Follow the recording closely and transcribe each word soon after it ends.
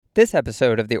This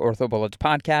episode of the OrthoBullets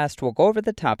podcast will go over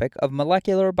the topic of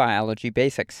molecular biology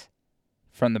basics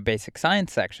from the basic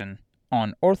science section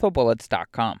on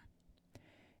orthobullets.com.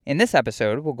 In this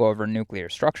episode, we'll go over nuclear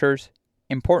structures,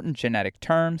 important genetic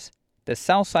terms, the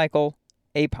cell cycle,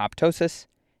 apoptosis,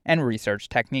 and research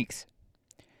techniques.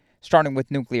 Starting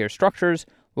with nuclear structures,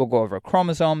 we'll go over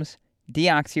chromosomes,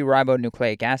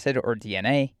 deoxyribonucleic acid or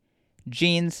DNA,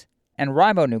 genes, and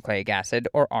ribonucleic acid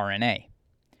or RNA.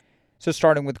 So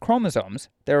starting with chromosomes,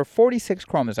 there are 46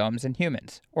 chromosomes in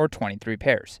humans, or 23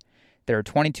 pairs. There are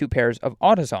 22 pairs of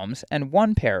autosomes and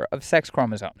 1 pair of sex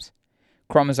chromosomes.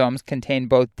 Chromosomes contain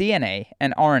both DNA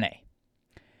and RNA.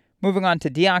 Moving on to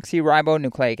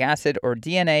deoxyribonucleic acid, or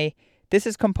DNA, this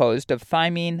is composed of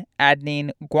thymine,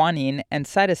 adenine, guanine, and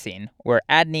cytosine, where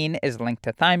adenine is linked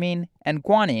to thymine and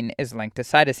guanine is linked to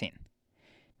cytosine.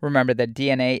 Remember that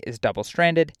DNA is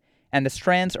double-stranded, and the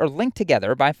strands are linked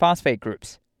together by phosphate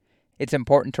groups. It's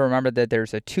important to remember that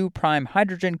there's a 2'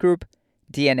 hydrogen group,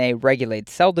 DNA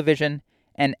regulates cell division,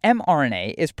 and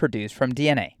mRNA is produced from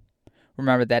DNA.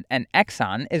 Remember that an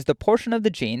exon is the portion of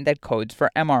the gene that codes for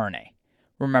mRNA.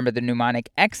 Remember the mnemonic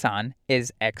exon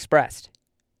is expressed.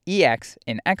 EX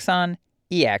in exon,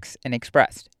 EX in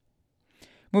expressed.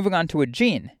 Moving on to a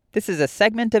gene, this is a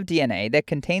segment of DNA that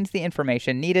contains the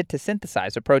information needed to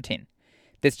synthesize a protein.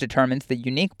 This determines the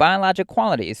unique biologic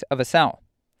qualities of a cell.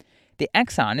 The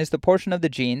exon is the portion of the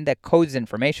gene that codes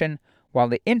information, while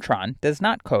the intron does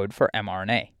not code for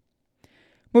mRNA.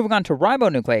 Moving on to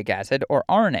ribonucleic acid, or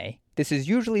RNA, this is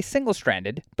usually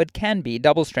single-stranded, but can be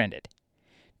double-stranded.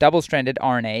 Double-stranded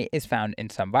RNA is found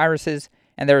in some viruses,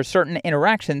 and there are certain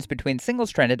interactions between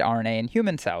single-stranded RNA and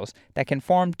human cells that can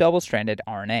form double-stranded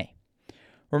RNA.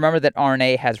 Remember that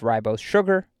RNA has ribose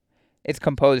sugar. It's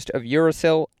composed of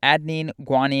uracil, adenine,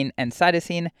 guanine, and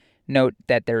cytosine. Note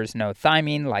that there is no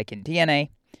thymine like in DNA.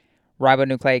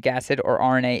 Ribonucleic acid, or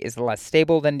RNA, is less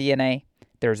stable than DNA.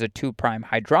 There is a 2'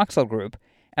 hydroxyl group.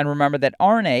 And remember that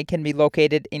RNA can be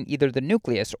located in either the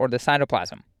nucleus or the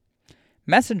cytoplasm.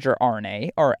 Messenger RNA,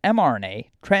 or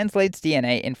mRNA, translates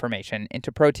DNA information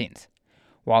into proteins,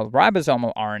 while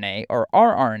ribosomal RNA, or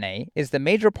rRNA, is the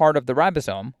major part of the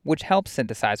ribosome which helps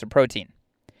synthesize a protein.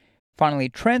 Finally,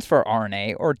 transfer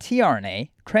RNA, or tRNA,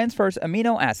 transfers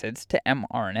amino acids to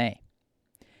mRNA.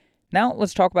 Now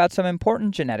let's talk about some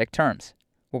important genetic terms.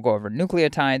 We'll go over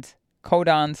nucleotides,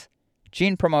 codons,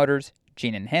 gene promoters,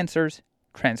 gene enhancers,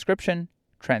 transcription,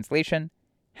 translation,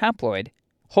 haploid,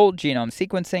 whole genome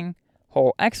sequencing,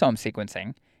 whole exome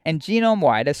sequencing, and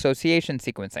genome-wide association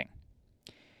sequencing.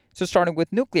 So starting with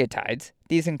nucleotides,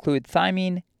 these include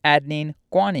thymine, adenine,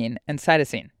 guanine, and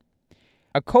cytosine.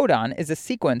 A codon is a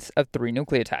sequence of 3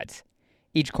 nucleotides.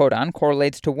 Each codon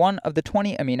correlates to one of the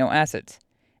 20 amino acids,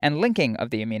 and linking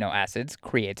of the amino acids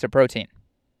creates a protein.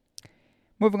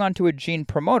 Moving on to a gene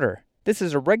promoter, this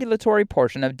is a regulatory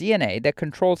portion of DNA that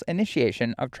controls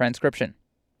initiation of transcription.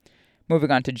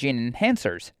 Moving on to gene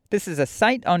enhancers, this is a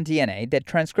site on DNA that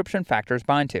transcription factors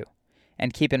bind to.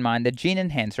 And keep in mind that gene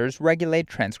enhancers regulate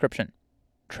transcription.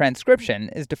 Transcription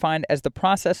is defined as the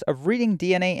process of reading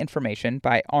DNA information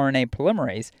by RNA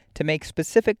polymerase to make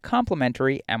specific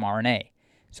complementary mRNA.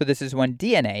 So this is when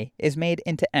DNA is made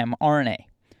into mRNA,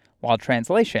 while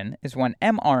translation is when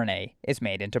mRNA is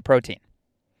made into protein.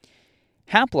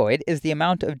 Haploid is the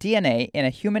amount of DNA in a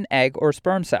human egg or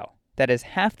sperm cell. That is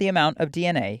half the amount of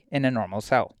DNA in a normal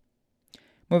cell.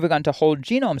 Moving on to whole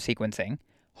genome sequencing.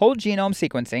 Whole genome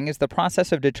sequencing is the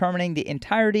process of determining the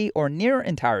entirety or near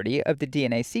entirety of the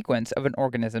DNA sequence of an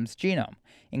organism's genome,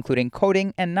 including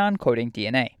coding and non-coding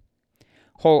DNA.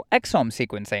 Whole exome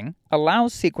sequencing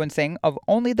allows sequencing of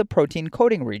only the protein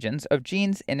coding regions of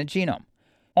genes in a genome,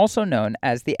 also known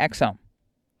as the exome.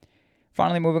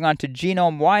 Finally, moving on to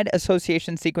genome-wide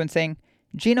association sequencing.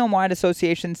 Genome-wide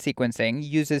association sequencing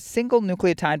uses single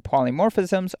nucleotide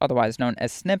polymorphisms, otherwise known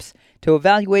as SNPs, to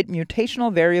evaluate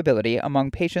mutational variability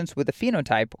among patients with a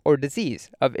phenotype or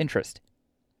disease of interest.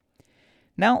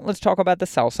 Now let's talk about the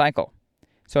cell cycle.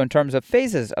 So in terms of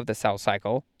phases of the cell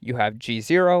cycle, you have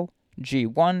G0,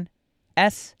 G1,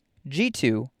 S,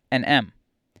 G2, and M.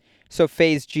 So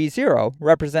phase G0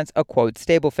 represents a quote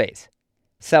stable phase.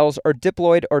 Cells are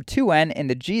diploid or 2N in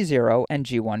the G0 and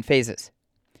G1 phases.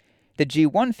 The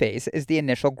G1 phase is the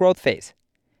initial growth phase.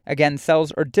 Again,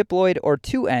 cells are diploid or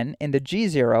 2N in the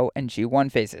G0 and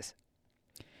G1 phases.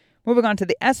 Moving on to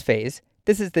the S phase,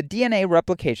 this is the DNA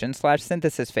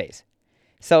replication/synthesis phase.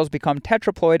 Cells become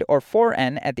tetraploid or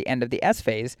 4N at the end of the S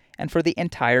phase and for the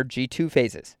entire G2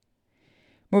 phases.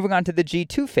 Moving on to the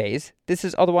G2 phase, this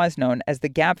is otherwise known as the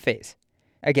gap phase.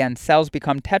 Again, cells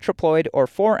become tetraploid or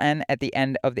 4N at the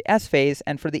end of the S phase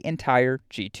and for the entire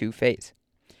G2 phase.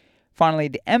 Finally,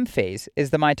 the M phase is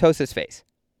the mitosis phase.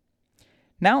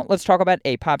 Now let's talk about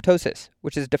apoptosis,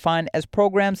 which is defined as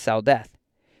programmed cell death.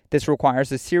 This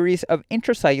requires a series of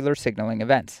intracellular signaling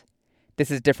events. This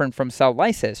is different from cell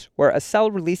lysis, where a cell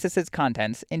releases its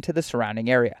contents into the surrounding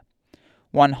area.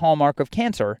 One hallmark of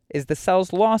cancer is the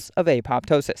cell's loss of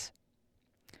apoptosis.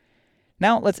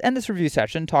 Now let's end this review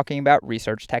session talking about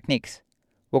research techniques.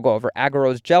 We'll go over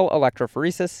agarose gel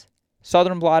electrophoresis,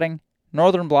 southern blotting,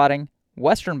 northern blotting,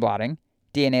 western blotting,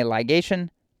 DNA ligation,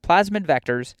 plasmid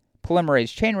vectors,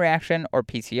 polymerase chain reaction, or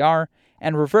PCR,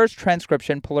 and reverse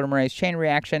transcription polymerase chain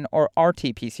reaction, or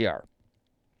RT-PCR.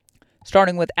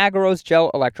 Starting with agarose gel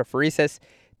electrophoresis,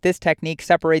 this technique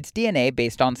separates DNA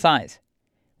based on size.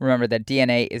 Remember that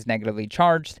DNA is negatively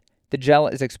charged, the gel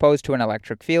is exposed to an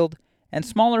electric field, and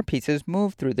smaller pieces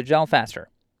move through the gel faster.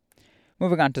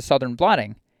 Moving on to southern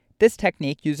blotting, this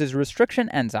technique uses restriction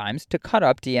enzymes to cut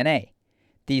up DNA.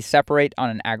 These separate on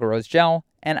an agarose gel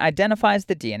and identifies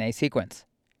the DNA sequence.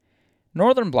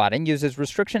 Northern blotting uses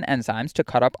restriction enzymes to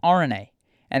cut up RNA,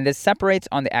 and this separates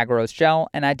on the agarose gel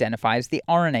and identifies the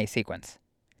RNA sequence.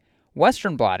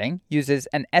 Western blotting uses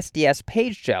an SDS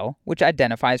page gel, which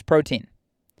identifies protein.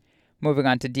 Moving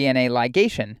on to DNA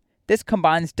ligation, this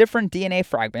combines different DNA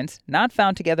fragments not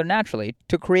found together naturally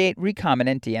to create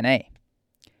recombinant DNA.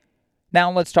 Now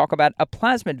let's talk about a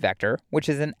plasmid vector, which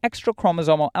is an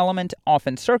extrachromosomal element,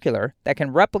 often circular, that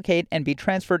can replicate and be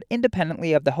transferred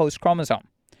independently of the host chromosome.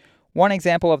 One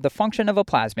example of the function of a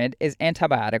plasmid is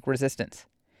antibiotic resistance.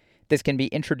 This can be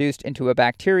introduced into a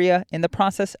bacteria in the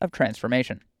process of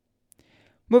transformation.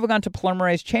 Moving on to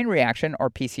polymerase chain reaction, or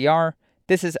PCR,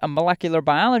 this is a molecular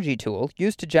biology tool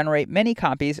used to generate many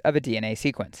copies of a DNA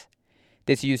sequence.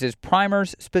 This uses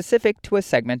primers specific to a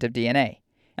segment of DNA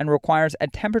and requires a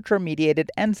temperature-mediated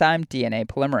enzyme DNA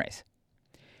polymerase.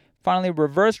 Finally,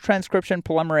 reverse transcription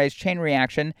polymerase chain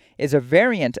reaction is a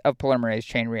variant of polymerase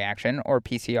chain reaction, or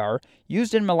PCR,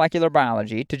 used in molecular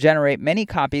biology to generate many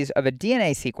copies of a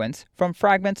DNA sequence from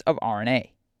fragments of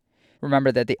RNA.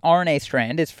 Remember that the RNA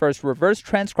strand is first reverse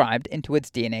transcribed into its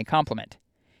DNA complement.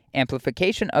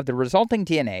 Amplification of the resulting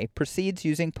DNA proceeds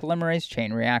using polymerase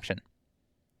chain reaction.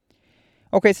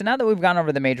 Okay, so now that we've gone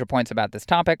over the major points about this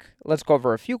topic, let's go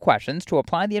over a few questions to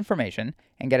apply the information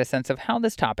and get a sense of how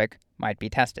this topic might be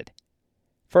tested.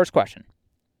 First question.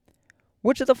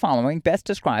 Which of the following best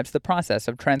describes the process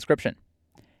of transcription?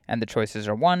 And the choices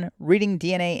are 1. Reading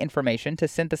DNA information to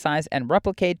synthesize and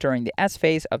replicate during the S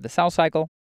phase of the cell cycle.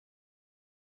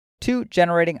 2.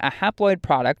 Generating a haploid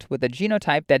product with a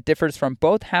genotype that differs from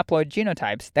both haploid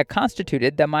genotypes that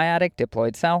constituted the meiotic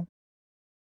diploid cell.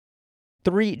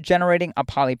 3. Generating a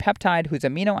polypeptide whose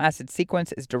amino acid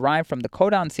sequence is derived from the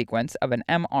codon sequence of an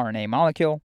mRNA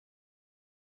molecule.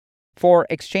 4.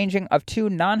 Exchanging of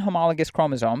 2 non-homologous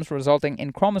chromosomes resulting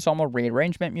in chromosomal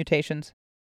rearrangement mutations.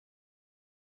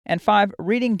 And 5.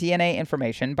 Reading DNA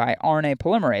information by RNA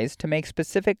polymerase to make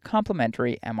specific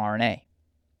complementary mRNA.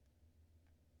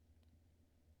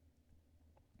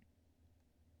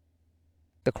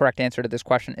 The correct answer to this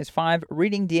question is 5.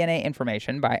 Reading DNA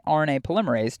information by RNA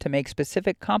polymerase to make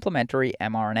specific complementary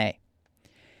mRNA.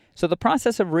 So the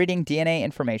process of reading DNA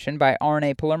information by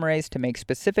RNA polymerase to make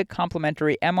specific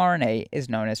complementary mRNA is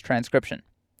known as transcription.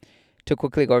 To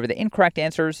quickly go over the incorrect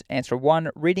answers, answer 1,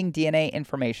 reading DNA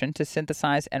information to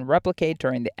synthesize and replicate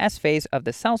during the S phase of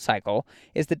the cell cycle,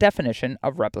 is the definition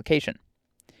of replication.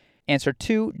 Answer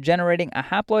 2, generating a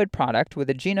haploid product with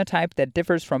a genotype that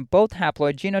differs from both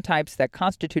haploid genotypes that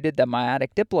constituted the meiotic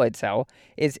diploid cell,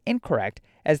 is incorrect,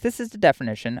 as this is the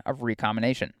definition of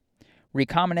recombination.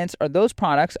 Recombinants are those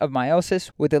products of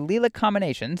meiosis with allelic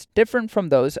combinations different from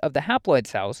those of the haploid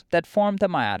cells that form the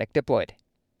meiotic diploid.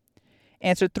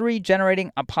 Answer 3,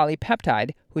 generating a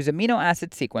polypeptide whose amino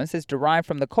acid sequence is derived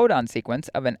from the codon sequence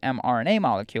of an mRNA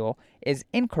molecule, is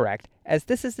incorrect, as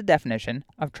this is the definition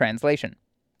of translation.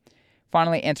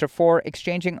 Finally, answer 4,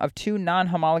 exchanging of 2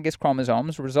 non-homologous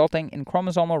chromosomes resulting in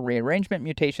chromosomal rearrangement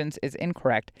mutations, is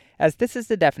incorrect, as this is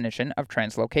the definition of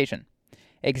translocation.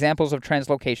 Examples of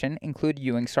translocation include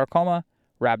Ewing sarcoma,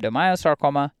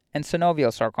 rhabdomyosarcoma, and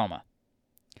synovial sarcoma.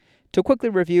 To quickly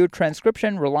review,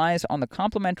 transcription relies on the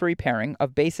complementary pairing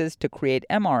of bases to create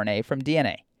mRNA from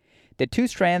DNA. The 2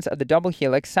 strands of the double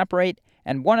helix separate,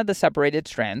 and one of the separated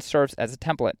strands serves as a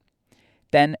template.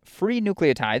 Then, free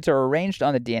nucleotides are arranged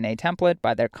on the DNA template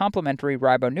by their complementary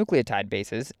ribonucleotide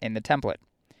bases in the template.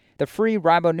 The free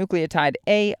ribonucleotide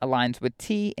A aligns with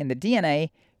T in the DNA,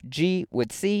 G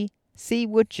with C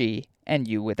with G, and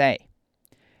U with A.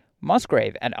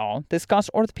 Musgrave et al. Discuss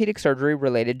orthopedic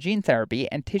surgery-related gene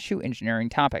therapy and tissue engineering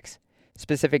topics.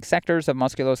 Specific sectors of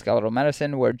musculoskeletal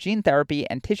medicine where gene therapy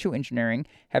and tissue engineering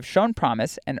have shown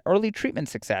promise and early treatment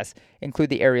success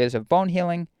include the areas of bone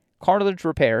healing, cartilage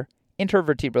repair,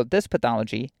 intervertebral disc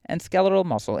pathology, and skeletal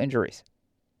muscle injuries.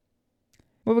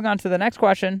 Moving on to the next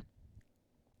question.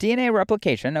 DNA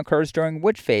replication occurs during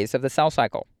which phase of the cell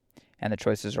cycle? And the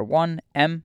choices are 1,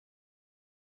 M,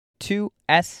 2,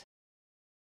 S,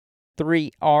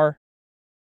 3, R,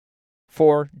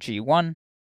 4, G1,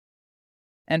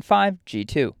 and 5,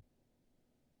 G2.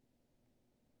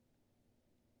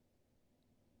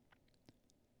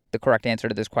 The correct answer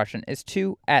to this question is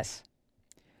 2S.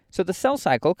 So the cell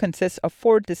cycle consists of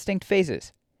 4 distinct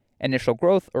phases: initial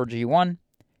growth, or G1,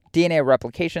 DNA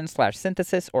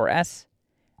replication/synthesis, or S,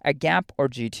 a gap, or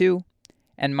G2,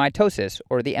 and mitosis,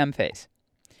 or the M phase.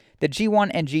 The G1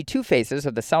 and G2 phases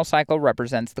of the cell cycle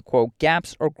represents the, quote,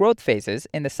 gaps or growth phases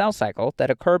in the cell cycle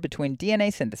that occur between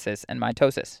DNA synthesis and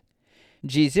mitosis.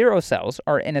 G0 cells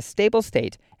are in a stable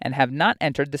state and have not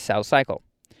entered the cell cycle.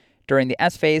 During the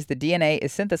S phase, the DNA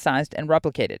is synthesized and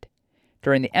replicated.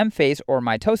 During the M phase, or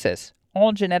mitosis,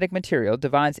 all genetic material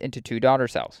divides into 2 daughter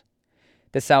cells.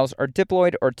 The cells are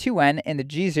diploid, or 2N, in the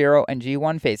G0 and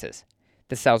G1 phases.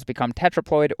 The cells become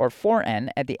tetraploid, or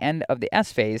 4N, at the end of the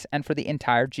S phase and for the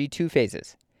entire G2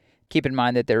 phases. Keep in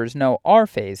mind that there is no R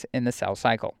phase in the cell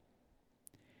cycle.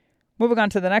 Moving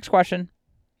on to the next question.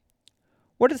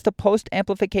 What is the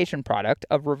post-amplification product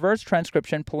of reverse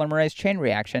transcription polymerase chain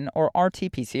reaction, or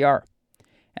RT-PCR?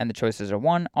 And the choices are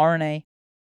 1, RNA,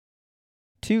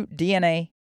 2,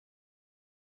 DNA,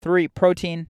 3,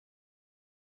 protein,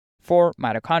 4,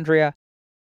 mitochondria,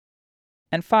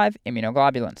 and 5,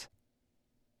 immunoglobulins.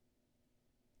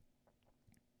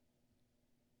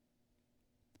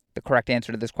 The correct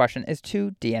answer to this question is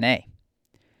 2, DNA.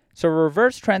 So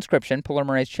reverse transcription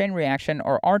polymerase chain reaction,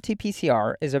 or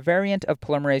RT-PCR, is a variant of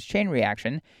polymerase chain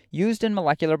reaction used in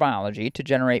molecular biology to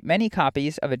generate many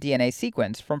copies of a DNA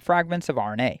sequence from fragments of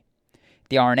RNA.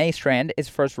 The RNA strand is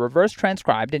first reverse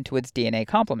transcribed into its DNA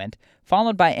complement,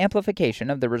 followed by amplification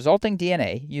of the resulting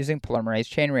DNA using polymerase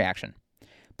chain reaction.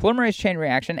 Polymerase chain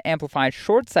reaction amplifies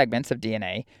short segments of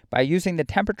DNA by using the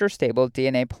temperature-stable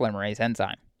DNA polymerase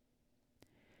enzyme.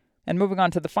 And moving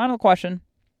on to the final question,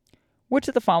 which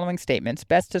of the following statements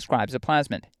best describes a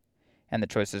plasmid? And the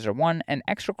choices are 1, an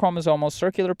extrachromosomal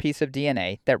circular piece of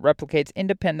DNA that replicates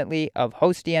independently of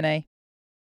host DNA,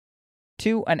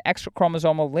 2, an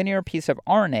extrachromosomal linear piece of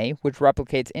RNA which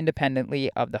replicates independently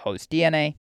of the host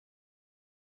DNA,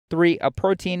 3, a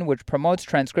protein which promotes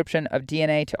transcription of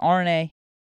DNA to RNA,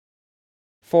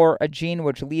 4, a gene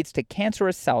which leads to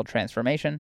cancerous cell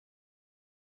transformation,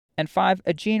 and 5,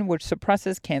 a gene which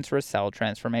suppresses cancerous cell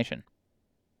transformation.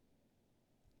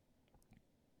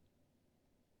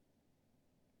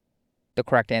 The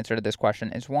correct answer to this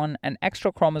question is 1, an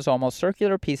extrachromosomal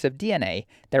circular piece of DNA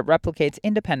that replicates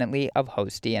independently of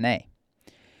host DNA.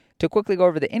 To quickly go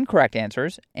over the incorrect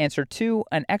answers, answer 2,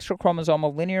 an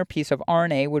extrachromosomal linear piece of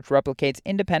RNA which replicates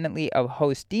independently of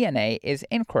host DNA, is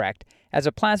incorrect, as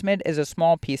a plasmid is a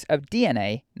small piece of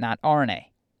DNA, not RNA.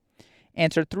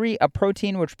 Answer 3, a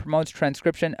protein which promotes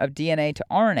transcription of DNA to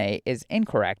RNA, is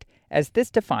incorrect, as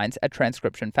this defines a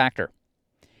transcription factor.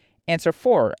 Answer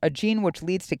 4, a gene which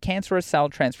leads to cancerous cell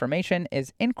transformation,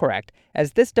 is incorrect,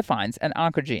 as this defines an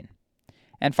oncogene.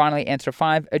 And finally, answer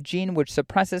 5, a gene which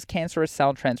suppresses cancerous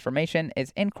cell transformation,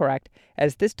 is incorrect,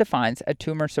 as this defines a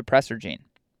tumor suppressor gene.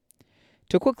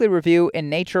 To quickly review, in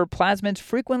nature, plasmids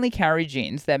frequently carry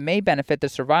genes that may benefit the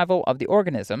survival of the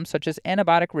organism, such as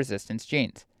antibiotic resistance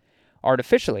genes.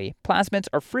 Artificially, plasmids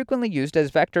are frequently used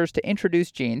as vectors to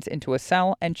introduce genes into a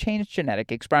cell and change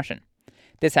genetic expression.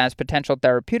 This has potential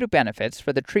therapeutic benefits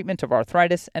for the treatment of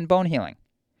arthritis and bone healing.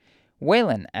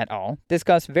 Whalen et al.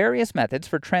 Discuss various methods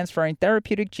for transferring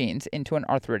therapeutic genes into an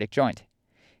arthritic joint.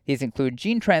 These include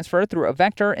gene transfer through a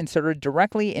vector inserted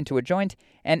directly into a joint,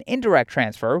 and indirect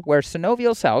transfer, where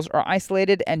synovial cells are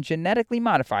isolated and genetically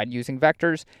modified using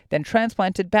vectors, then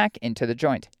transplanted back into the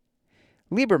joint.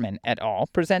 Lieberman et al.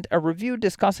 Present a review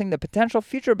discussing the potential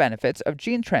future benefits of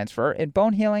gene transfer in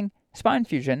bone healing, spine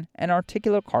fusion, and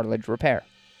articular cartilage repair.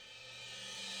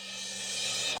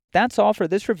 That's all for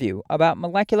this review about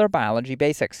molecular biology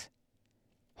basics.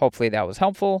 Hopefully that was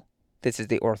helpful. This is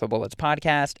the OrthoBullets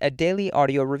podcast, a daily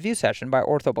audio review session by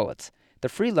OrthoBullets, the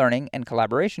free learning and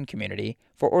collaboration community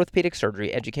for orthopedic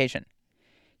surgery education.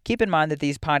 Keep in mind that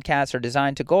these podcasts are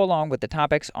designed to go along with the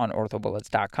topics on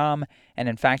orthobullets.com, and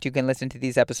in fact, you can listen to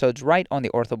these episodes right on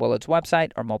the OrthoBullets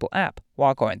website or mobile app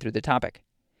while going through the topic.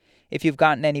 If you've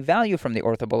gotten any value from the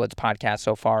OrthoBullets podcast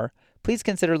so far, please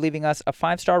consider leaving us a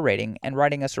 5-star rating and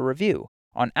writing us a review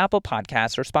on Apple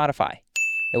Podcasts or Spotify.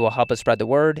 It will help us spread the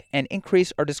word and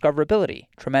increase our discoverability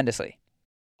tremendously.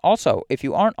 Also, if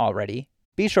you aren't already,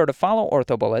 be sure to follow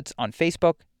OrthoBullets on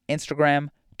Facebook, Instagram,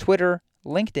 Twitter,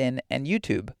 LinkedIn, and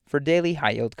YouTube for daily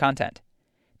high-yield content.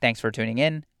 Thanks for tuning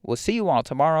in. We'll see you all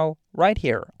tomorrow right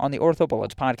here on the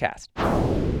OrthoBullets podcast.